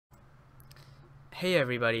Hey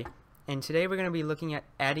everybody, and today we're going to be looking at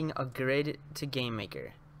adding a grid to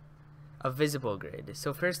GameMaker, a visible grid.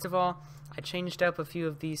 So first of all, I changed up a few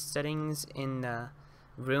of these settings in the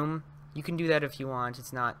room. You can do that if you want,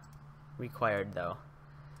 it's not required though.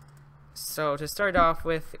 So to start off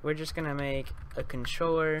with, we're just going to make a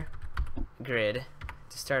controller grid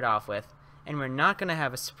to start off with, and we're not going to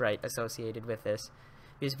have a sprite associated with this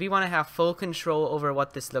because we want to have full control over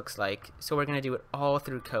what this looks like, so we're going to do it all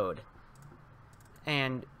through code.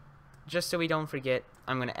 And just so we don't forget,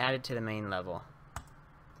 I'm going to add it to the main level.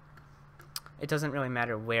 It doesn't really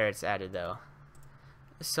matter where it's added though.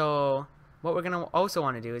 So what we're going to also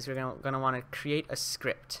want to do is we're going to want to create a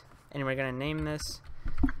script, and we're going to name this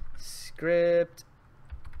script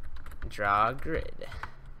draw grid.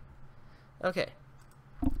 Okay,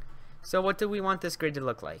 so what do we want this grid to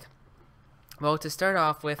look like? Well, to start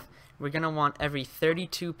off with, we're going to want every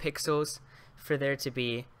 32 pixels for there to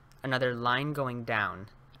be another line going down,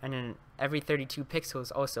 and then every 32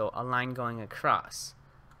 pixels also a line going across.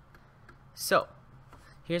 So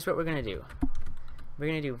here's what we're going to do. We're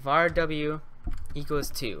going to do var w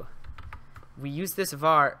equals 2. We use this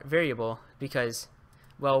var variable because,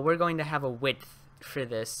 well, we're going to have a width for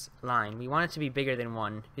this line. We want it to be bigger than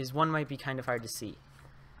 1 because 1 might be kind of hard to see.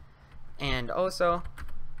 And also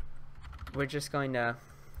we're just going to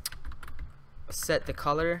set the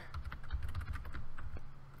color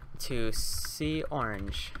to sea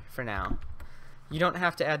orange for now. You don't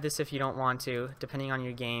have to add this if you don't want to, depending on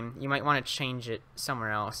your game. You might want to change it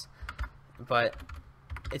somewhere else, but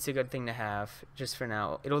it's a good thing to have just for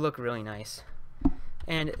now. It'll look really nice.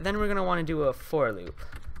 And then we're going to want to do a for loop.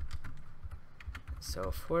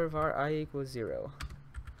 So for var I equals 0,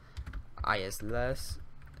 I is less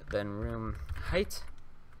than room height.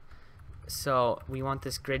 So we want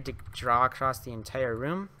this grid to draw across the entire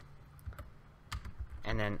room.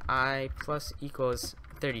 And then I plus equals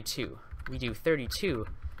 32. We do 32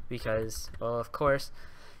 because, well, of course,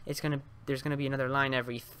 there's gonna be another line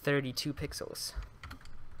every 32 pixels.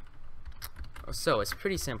 So it's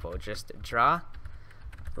pretty simple. Just draw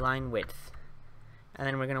line width, and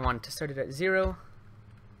then we're gonna want to start it at 0.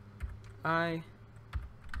 I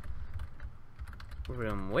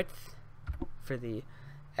room width for the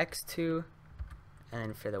x2, and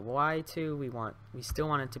then for the y2 we still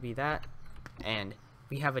want it to be that, and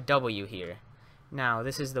we have a W here. Now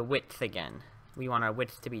this is the width again. We want our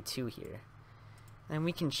width to be 2 here. And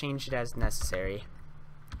we can change it as necessary.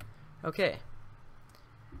 Okay.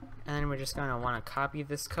 And then we're just going to want to copy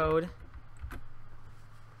this code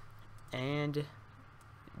and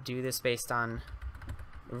do this based on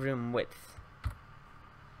room width.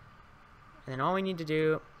 And then all we need to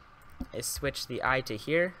do is switch the I to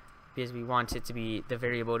here because we want it to be the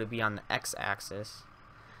variable to be on the x-axis.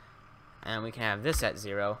 And we can have this at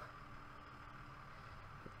 0.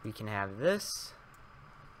 We can have this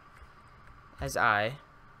as I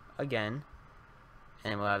again,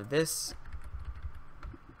 and we'll have this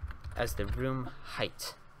as the room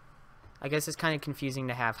height. I guess it's kind of confusing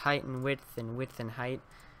to have height and width and height,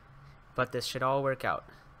 but this should all work out.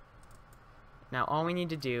 Now all we need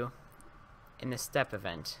to do in the step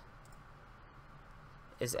event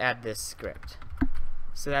is add this script.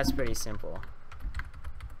 So that's pretty simple.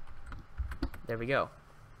 There we go.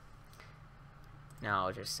 Now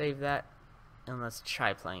I'll just save that and let's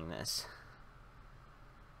try playing this.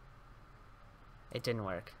 It didn't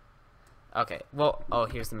work. Okay, well, oh,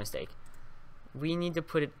 here's the mistake. We need to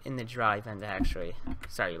put it in the draw event actually.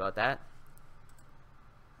 Sorry about that.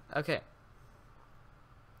 Okay.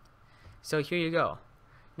 So here you go.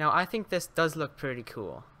 Now I think this does look pretty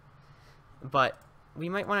cool, but we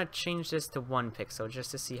might want to change this to 1 pixel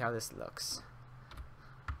just to see how this looks.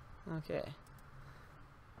 Okay.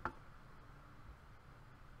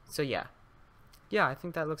 So yeah, I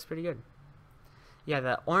think that looks pretty good. Yeah,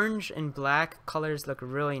 the orange and black colors look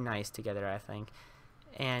really nice together, I think,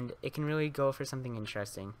 and it can really go for something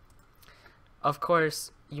interesting. Of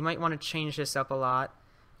course, you might want to change this up a lot.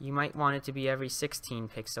 You might want it to be every 16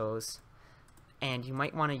 pixels, and you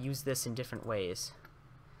might want to use this in different ways.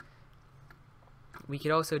 We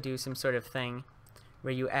could also do some sort of thing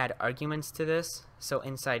where you add arguments to this. So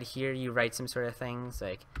inside here you write some sort of things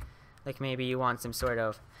like maybe you want some sort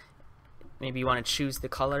of, maybe you want to choose the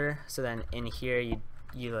color, so then in here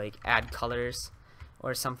you like add colors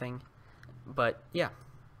or something. But yeah,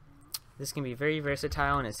 this can be very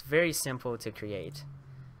versatile and it's very simple to create.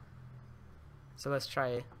 So let's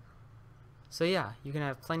try. So yeah, you can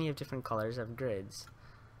have plenty of different colors of grids.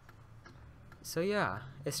 So yeah,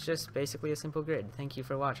 it's just basically a simple grid. Thank you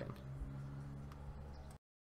for watching.